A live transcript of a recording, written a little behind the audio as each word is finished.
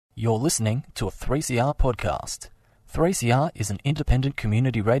You're listening to a 3CR podcast. 3CR is an independent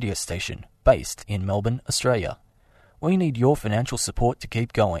community radio station based in Melbourne, Australia. We need your financial support to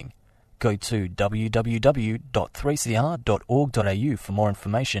keep going. Go to www.3cr.org.au for more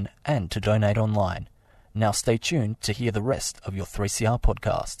information and to donate online. Now stay tuned to hear the rest of your 3CR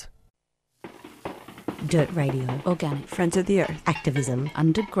podcast. Dirt radio. Organic. Friends of the Earth. Activism.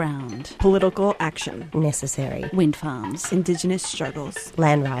 Underground. Political action. Necessary. Wind farms. Indigenous struggles.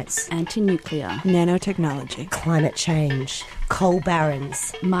 Land rights. Anti-nuclear. Nanotechnology. Climate change. Coal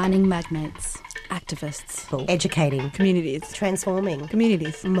barons. Mining magnates. Activists. Educating. Communities. Transforming.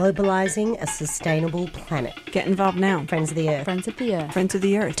 Communities. Mobilising a sustainable planet. Get involved now. Friends of the Earth. Friends of the Earth. Friends of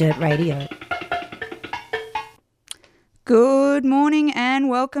the Earth. Dirt radio. Good morning and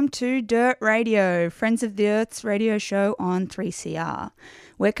welcome to Dirt Radio, Friends of the Earth's radio show on 3CR.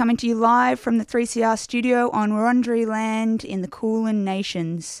 We're coming to you live from the 3CR studio on Wurundjeri land in the Kulin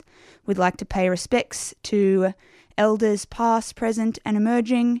Nations. We'd like to pay respects to elders past, present and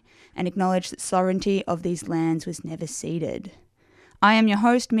emerging and acknowledge that sovereignty of these lands was never ceded. I am your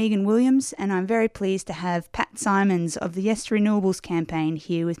host, Megan Williams, and I'm very pleased to have Pat Simons of the Yes Renewables campaign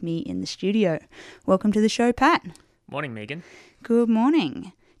here with me in the studio. Welcome to the show, Pat. Morning, Megan. Good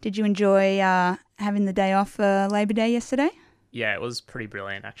morning. Did you enjoy having the day off for Labor Day yesterday? Yeah, it was pretty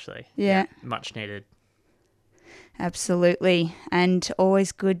brilliant, actually. Yeah. Much needed. Absolutely. And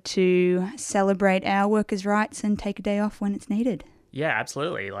always good to celebrate our workers' rights and take a day off when it's needed. Yeah,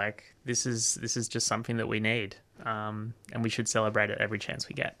 absolutely. Like, this is just something that we need, and we should celebrate it every chance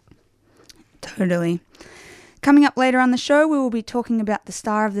we get. Totally. Coming up later on the show, we will be talking about the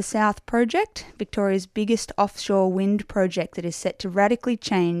Star of the South project, Victoria's biggest offshore wind project that is set to radically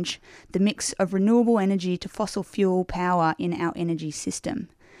change the mix of renewable energy to fossil fuel power in our energy system.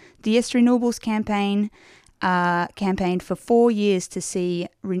 The Yes Renewables campaign campaigned for 4 years to see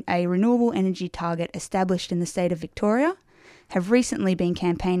a renewable energy target established in the state of Victoria, have recently been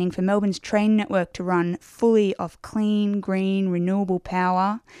campaigning for Melbourne's train network to run fully off clean, green, renewable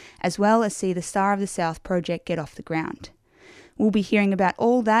power, as well as see the Star of the South project get off the ground. We'll be hearing about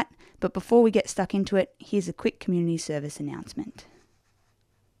all that, but before we get stuck into it, here's a quick community service announcement.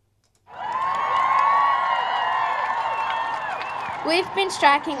 We've been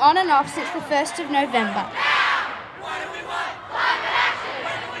striking on and off since the 1st of November.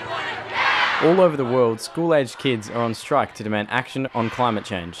 All over the world, school-aged kids are on strike to demand action on climate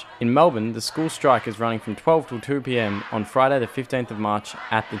change. In Melbourne, the school strike is running from 12 till 2 p.m. on Friday the 15th of March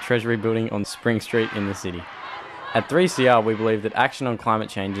at the Treasury Building on Spring Street in the city. At 3CR, we believe that action on climate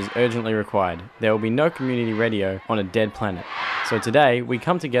change is urgently required. There will be no community radio on a dead planet. So today, we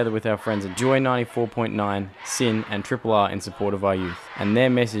come together with our friends at Joy 94.9, SYN and Triple R in support of our youth, and their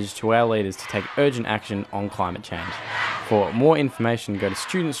message to our leaders to take urgent action on climate change. For more information, go to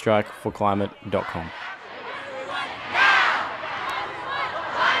studentstrikeforclimate.com.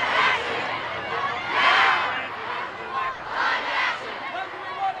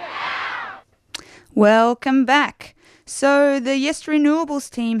 Welcome back. So the Yes Renewables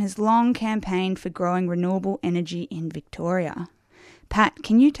team has long campaigned for growing renewable energy in Victoria. Pat,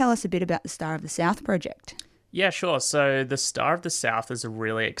 can you tell us a bit about the Star of the South project? Yeah, sure. So the Star of the South is a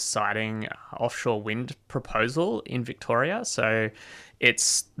really exciting offshore wind proposal in Victoria. So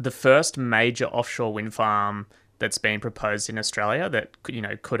it's the first major offshore wind farm that's been proposed in Australia that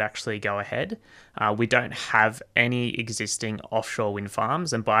could actually go ahead. We don't have any existing offshore wind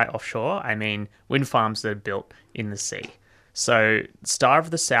farms, and by offshore I mean wind farms that are built in the sea. So Star of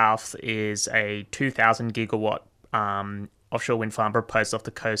the South is a 2,000 gigawatt offshore wind farm proposed off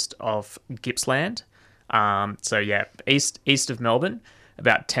the coast of Gippsland. East of Melbourne,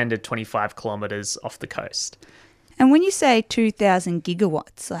 about 10 to 25 kilometres off the coast. And when you say 2,000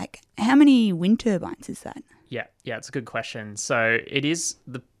 gigawatts, like how many wind turbines is that? Yeah, it's a good question. So it is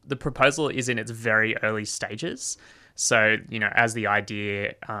the proposal is in its very early stages. So, as the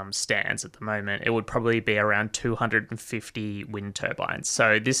idea stands at the moment, it would probably be around 250 wind turbines.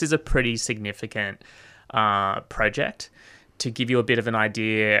 So this is a pretty significant project. To give you a bit of an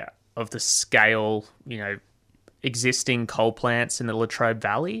idea of the scale, existing coal plants in the Latrobe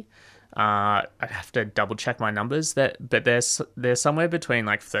Valley, I have to double check my numbers, but there's somewhere between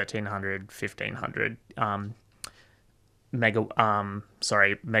like 1,300, 1,500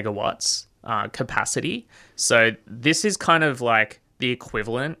 megawatts capacity. So this is kind of like the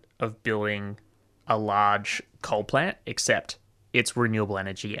equivalent of building a large coal plant, except it's renewable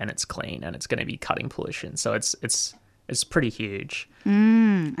energy and it's clean and it's going to be cutting pollution. So it's pretty huge.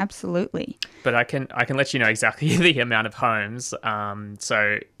 Absolutely. But I can let you know exactly the amount of homes.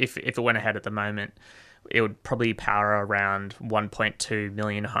 So if it went ahead at the moment, it would probably power around 1.2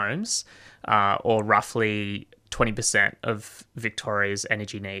 million homes, or roughly 20% of Victoria's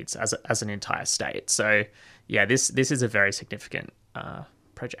energy needs as an entire state. So, yeah, this is a very significant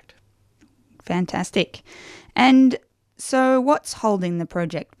project. Fantastic. And so what's holding the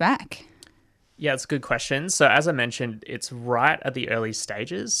project back? Yeah, it's a good question. So as I mentioned, it's right at the early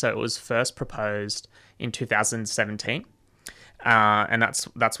stages. So it was first proposed in 2017. And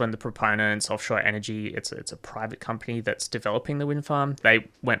that's when the proponents, Offshore Energy, it's a private company that's developing the wind farm. They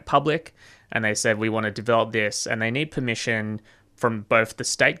went public and they said, we want to develop this, and they need permission from both the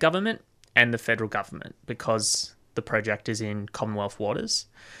state government and the federal government because the project is in Commonwealth waters.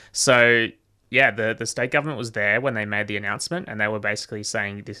 So yeah, the state government was there when they made the announcement, and they were basically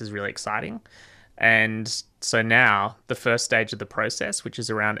saying this is really exciting. And so now the first stage of the process, which is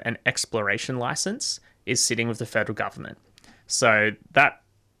around an exploration license, is sitting with the federal government. So that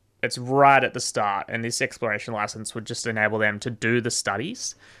it's right at the start, and this exploration license would just enable them to do the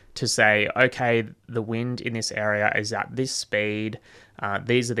studies to say, okay, the wind in this area is at this speed.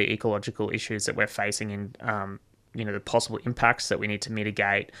 These are the ecological issues that we're facing in, the possible impacts that we need to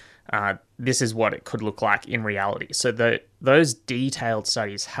mitigate. This is what it could look like in reality. So those detailed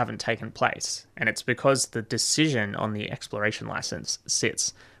studies haven't taken place, and it's because the decision on the exploration license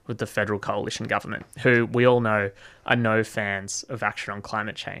sits with the federal coalition government, who we all know are no fans of action on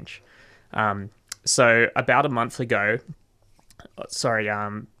climate change. So about a month ago,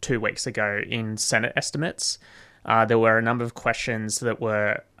 2 weeks ago, in Senate estimates, there were a number of questions that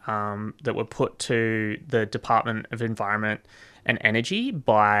were put to the Department of Environment and Energy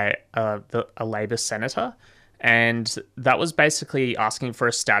by a Labor senator, and that was basically asking for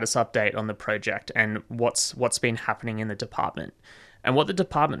a status update on the project and what's been happening in the department. And what the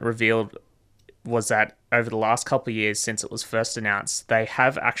department revealed was that over the last couple of years since it was first announced, they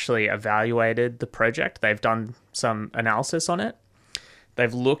have actually evaluated the project. They've done some analysis on it.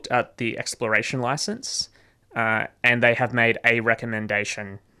 They've looked at the exploration license, and they have made a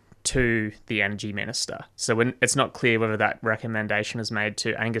recommendation to the Energy Minister. So it's not clear whether that recommendation is made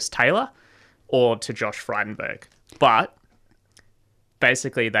to Angus Taylor or to Josh Frydenberg. But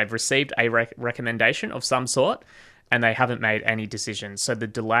basically, they've received a recommendation of some sort, and they haven't made any decisions. So the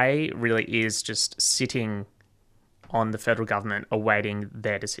delay really is just sitting on the federal government awaiting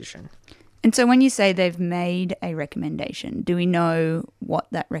their decision. And so when you say they've made a recommendation, do we know what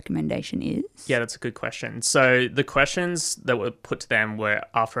that recommendation is? Yeah, that's a good question. So the questions that were put to them were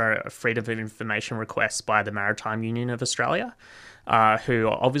after a Freedom of Information request by the Maritime Union of Australia, who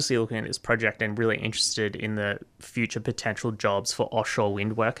are obviously looking at this project and really interested in the future potential jobs for offshore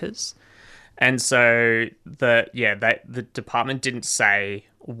wind workers. And so the department didn't say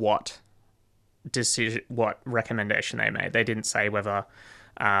what recommendation they made. They didn't say whether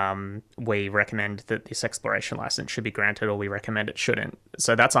we recommend that this exploration license should be granted or we recommend it shouldn't.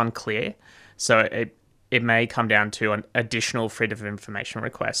 So that's unclear. So it may come down to an additional Freedom of Information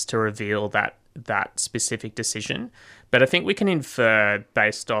request to reveal that specific decision. But I think we can infer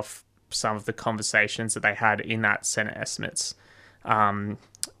based off some of the conversations that they had in that Senate estimates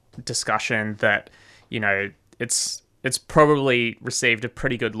discussion that, it's probably received a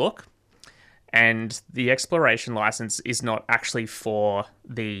pretty good look. And the exploration license is not actually for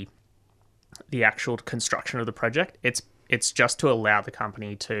the actual construction of the project. It's just to allow the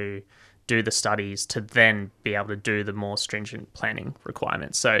company to do the studies to then be able to do the more stringent planning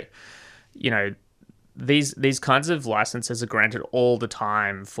requirements. So, these kinds of licenses are granted all the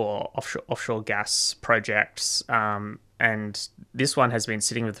time for offshore gas projects. And this one has been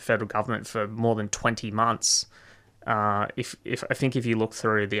sitting with the federal government for more than 20 months. If you look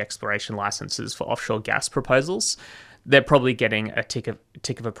through the exploration licenses for offshore gas proposals, they're probably getting a tick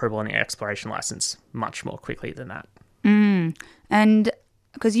of approval on the exploration license much more quickly than that. And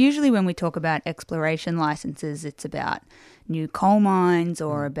because usually when we talk about exploration licenses, it's about new coal mines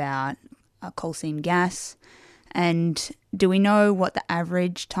or about coal seam gas. And do we know what the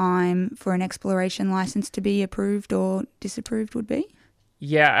average time for an exploration license to be approved or disapproved would be?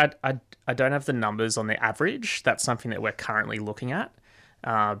 Yeah, I don't have the numbers on the average. That's something that we're currently looking at.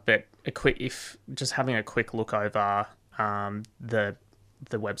 But having a quick look over the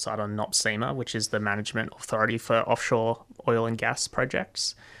website on NOPSEMA, which is the management authority for offshore oil and gas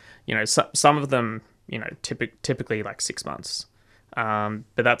projects, some of them, typically like 6 months. But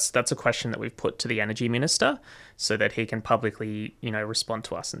that's a question that we've put to the Energy Minister so that he can publicly, respond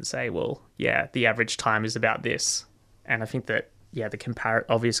to us and say, well, yeah, the average time is about this. And I think that, the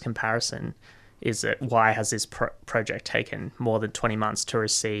obvious comparison is that why has this project taken more than 20 months to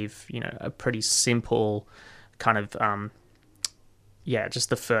receive, a pretty simple kind of, just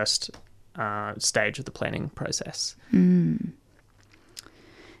the first stage of the planning process.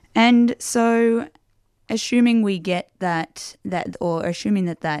 And so, assuming we get assuming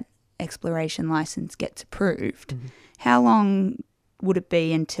that exploration license gets approved, how long would it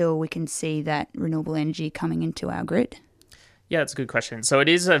be until we can see that renewable energy coming into our grid? Yeah, that's a good question. So it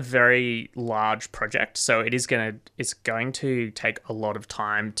is a very large project. So it's going to take a lot of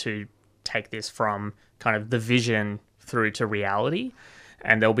time to take this from kind of the vision through to reality.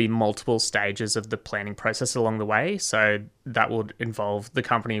 And there'll be multiple stages of the planning process along the way. So that would involve the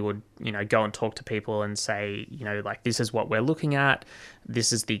company would, go and talk to people and say, like, this is what we're looking at.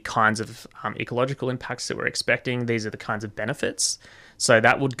 This is the kinds of ecological impacts that we're expecting. These are the kinds of benefits. So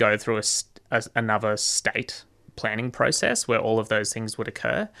that would go through another state planning process where all of those things would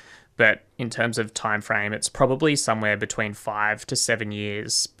occur. But in terms of time frame, it's probably somewhere between 5 to 7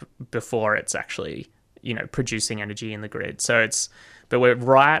 years before it's actually, producing energy in the grid. But we're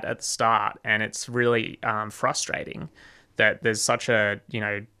right at the start, and it's really frustrating that there's such a,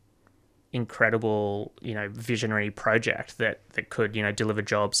 incredible, visionary project that could, deliver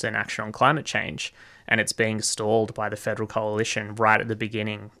jobs and action on climate change, and it's being stalled by the federal coalition right at the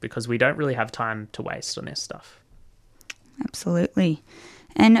beginning because we don't really have time to waste on this stuff. Absolutely.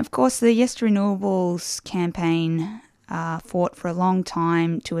 And of course, the Yes to Renewables campaign fought for a long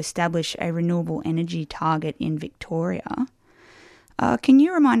time to establish a renewable energy target in Victoria. Can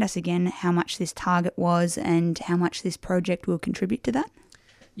you remind us again how much this target was and how much this project will contribute to that?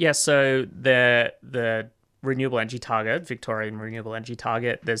 Yeah, so the renewable energy target, Victorian renewable energy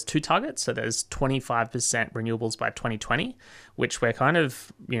target, there's 2 targets. So there's 25% renewables by 2020, which we're kind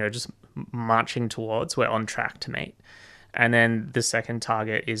of, just marching towards. We're on track to meet. And then the second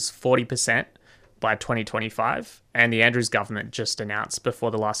target is 40% by 2025. And the Andrews government just announced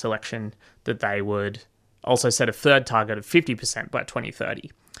before the last election that they would also set a third target of 50% by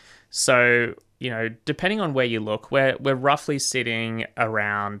 2030. So, depending on where you look, we're roughly sitting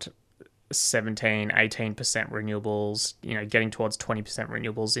around 17, 18% renewables, getting towards 20%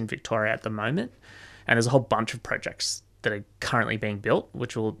 renewables in Victoria at the moment. And there's a whole bunch of projects that are currently being built,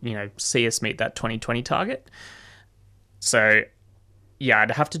 which will, see us meet that 2020 target. So, yeah,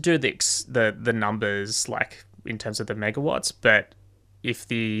 I'd have to do the numbers, like, in terms of the megawatts, but if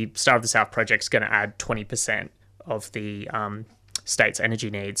the Star of the South project's going to add 20% of the state's energy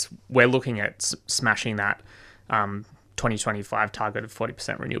needs, we're looking at smashing that 2025 target of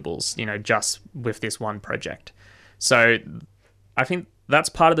 40% renewables, just with this one project. So I think that's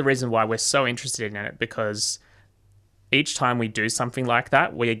part of the reason why we're so interested in it, because each time we do something like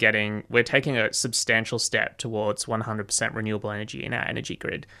that, we're taking a substantial step towards 100% renewable energy in our energy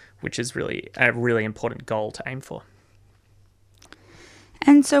grid, which is really a really important goal to aim for.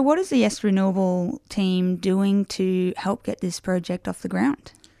 And so what is the Yes Renewable team doing to help get this project off the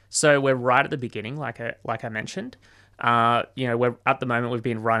ground? So we're right at the beginning, like I mentioned. We're at the moment we've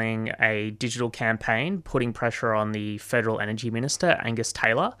been running a digital campaign, putting pressure on the Federal Energy Minister, Angus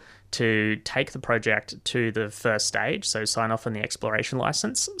Taylor, to take the project to the first stage, so sign off on the exploration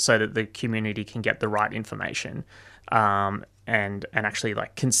license, so that the community can get the right information and actually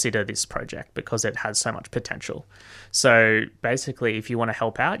consider this project because it has so much potential. So basically, if you want to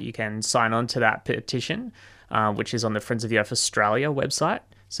help out, you can sign on to that petition, which is on the Friends of the Earth Australia website.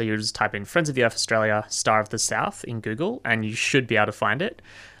 So you just type in Friends of the Earth Australia Star of the South in Google, and you should be able to find it.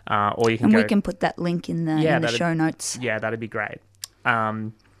 Or you can we can put that link in the show notes. Yeah, that'd be great.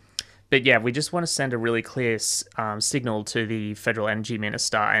 But yeah, we just want to send a really clear signal to the Federal Energy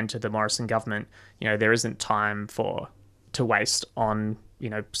Minister and to the Morrison government. There isn't time to waste on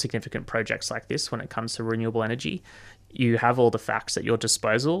significant projects like this when it comes to renewable energy. You have all the facts at your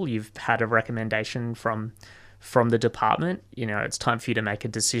disposal. You've had a recommendation from the department. It's time for you to make a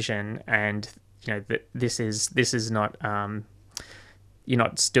decision, and this is not you're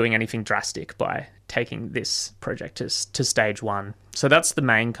not doing anything drastic by taking this project to stage 1. So that's the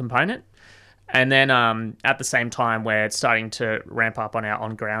main component. And then at the same time, we're starting to ramp up on our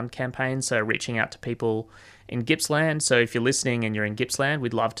on-ground campaign, so reaching out to people in Gippsland. So if you're listening and you're in Gippsland,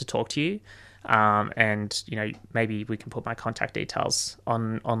 we'd love to talk to you. And maybe we can put my contact details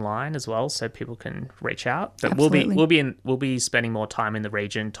online as well, so people can reach out. But Absolutely. we'll be spending more time in the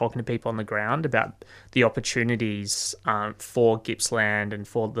region, talking to people on the ground about the opportunities for Gippsland and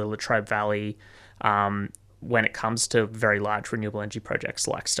for the Latrobe Valley when it comes to very large renewable energy projects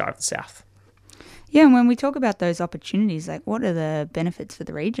like Star of the South. Yeah, and when we talk about those opportunities, what are the benefits for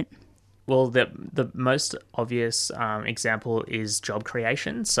the region? Well, the most obvious example is job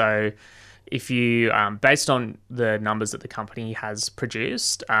creation. So if you, based on the numbers that the company has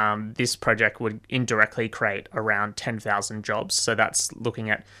produced, this project would indirectly create around 10,000 jobs. So that's looking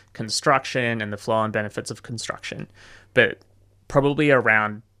at construction and the flow-on benefits of construction, but probably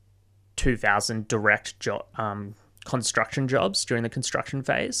around 2,000 direct construction jobs during the construction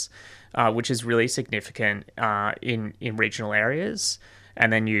phase, which is really significant in regional areas.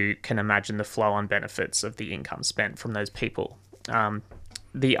 And then you can imagine the flow-on benefits of the income spent from those people.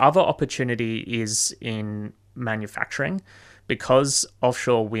 The other opportunity is in manufacturing. Because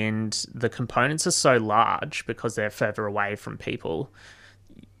offshore wind, the components are so large because they're further away from people,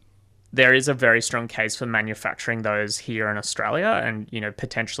 there is a very strong case for manufacturing those here in Australia and,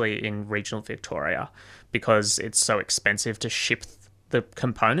 potentially in regional Victoria, because it's so expensive to ship the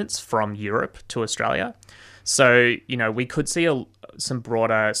components from Europe to Australia. So, we could see some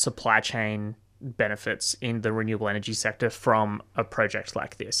broader supply chain benefits in the renewable energy sector from a project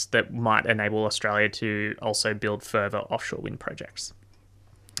like this that might enable Australia to also build further offshore wind projects.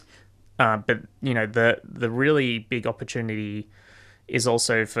 But the really big opportunity is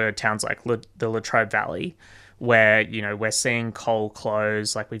also for towns like the Latrobe Valley, where we're seeing coal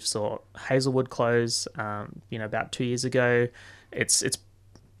close, like we saw Hazelwood close about 2 years ago.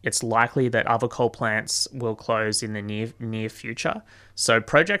 It's likely that other coal plants will close in the near future. So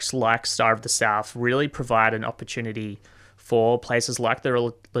projects like Star of the South really provide an opportunity for places like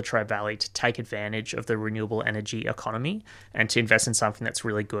the Latrobe Valley to take advantage of the renewable energy economy and to invest in something that's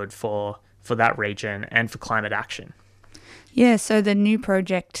really good for that region and for climate action. Yeah, so the new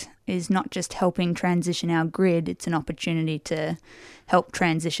project is not just helping transition our grid, it's an opportunity to help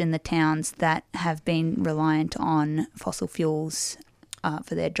transition the towns that have been reliant on fossil fuels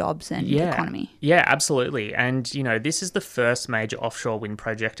for their jobs and economy. Yeah, absolutely. And, this is the first major offshore wind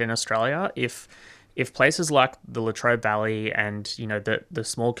project in Australia. If places like the Latrobe Valley and, the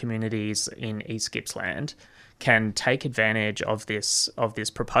small communities in East Gippsland can take advantage of this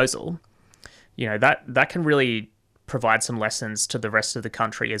proposal, that can really provide some lessons to the rest of the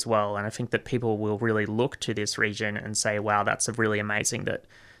country as well. And I think that people will really look to this region and say, wow, that's really amazing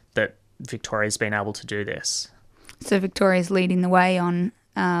that Victoria's been able to do this. So Victoria's leading the way on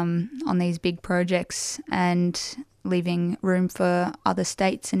these big projects and leaving room for other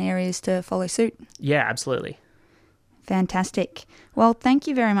states and areas to follow suit. Yeah, absolutely. Fantastic. Well, thank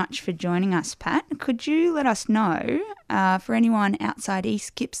you very much for joining us, Pat. Could you let us know, for anyone outside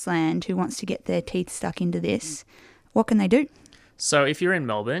East Gippsland who wants to get their teeth stuck into this, what can they do? So if you're in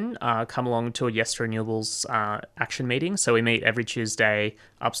Melbourne, come along to a Yes to Renewables action meeting. So we meet every Tuesday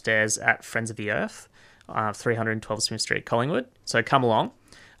upstairs at Friends of the Earth. 312 Smith Street, Collingwood. So come along.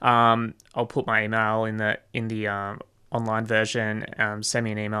 I'll put my email in the online version. Send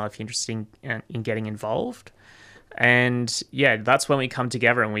me an email if you're interested in getting involved. And yeah, that's when we come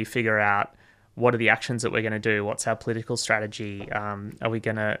together and we figure out what are the actions that we're going to do. What's our political strategy? Are we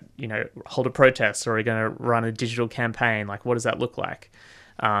going to, hold a protest, or are we going to run a digital campaign? Like, what does that look like?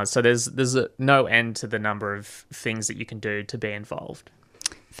 So there's no end to the number of things that you can do to be involved.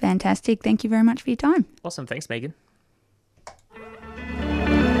 Fantastic. Thank you very much for your time. Awesome. Thanks, Megan.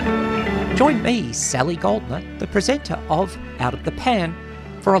 Join me, Sally Goldner, the presenter of Out of the Pan,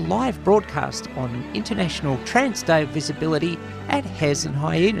 for a live broadcast on International Trans Day of Visibility at Hares and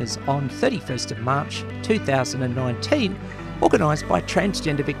Hyenas on 31st of March 2019, organised by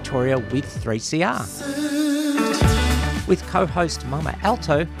Transgender Victoria with 3CR. With co-host Mama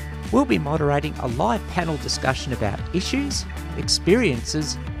Alto, we'll be moderating a live panel discussion about issues,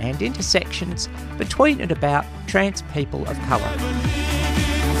 experiences and intersections between and about trans people of colour.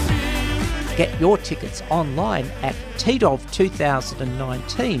 Get your tickets online at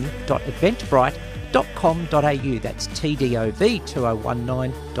tdov2019.eventbrite.com.au. That's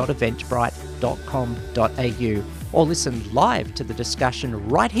tdov2019.eventbrite.com.au. Or listen live to the discussion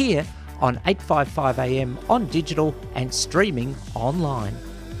right here on 855 AM on digital and streaming online.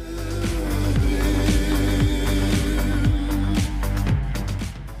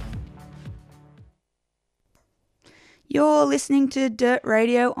 You're listening to Dirt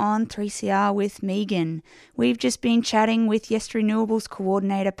Radio on 3CR with Megan. We've just been chatting with Yes to Renewables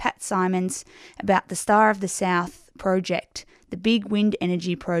coordinator Pat Simons about the Star of the South project, the big wind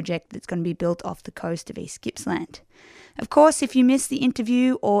energy project that's going to be built off the coast of East Gippsland. Of course, if you missed the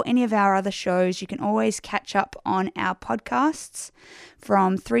interview or any of our other shows, you can always catch up on our podcasts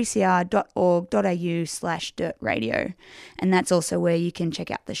from 3cr.org.au/dirtradio. And that's also where you can check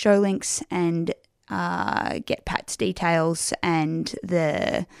out the show links and get Pat's details and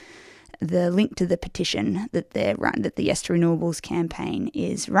the link to the petition that the Yes to Renewables campaign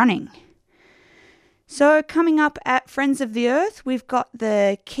is running. So coming up at Friends of the Earth, we've got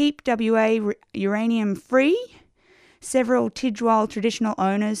the Keep WA Uranium Free. Several Tidjwal traditional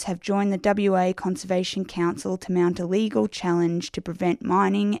owners have joined the WA Conservation Council to mount a legal challenge to prevent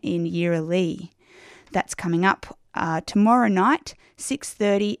mining in Yearalee. That's coming up tomorrow night,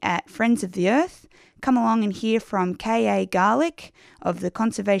 6:30 at Friends of the Earth. Come along and hear from K.A. Garlick of the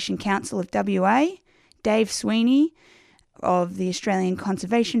Conservation Council of WA, Dave Sweeney of the Australian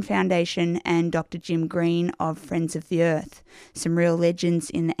Conservation Foundation, and Dr. Jim Green of Friends of the Earth, some real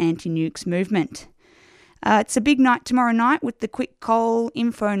legends in the anti-nukes movement. It's a big night tomorrow night with the Quick Coal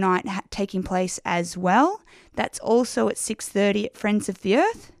Info Night taking place as well. That's also at 6:30 at Friends of the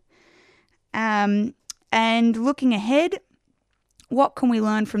Earth. And looking ahead, what can we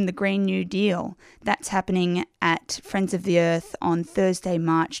learn from the Green New Deal? That's happening at Friends of the Earth on Thursday,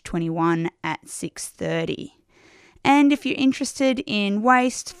 March 21 at 6:30. And if you're interested in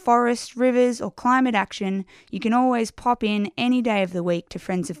waste, forest, rivers or climate action, you can always pop in any day of the week to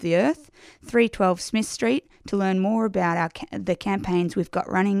Friends of the Earth, 312 Smith Street, to learn more about the campaigns we've got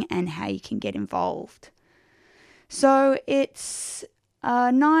running and how you can get involved. So it's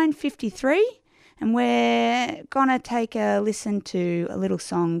 9:53 and we're going to take a listen to a little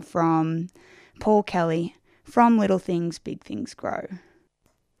song from Paul Kelly, From Little Things, Big Things Grow.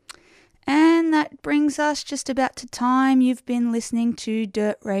 And that brings us just about to time. You've been listening to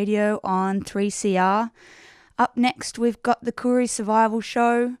Dirt Radio on 3CR. Up next, we've got the Koori Survival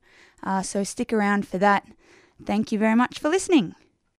Show, so stick around for that. Thank you very much for listening.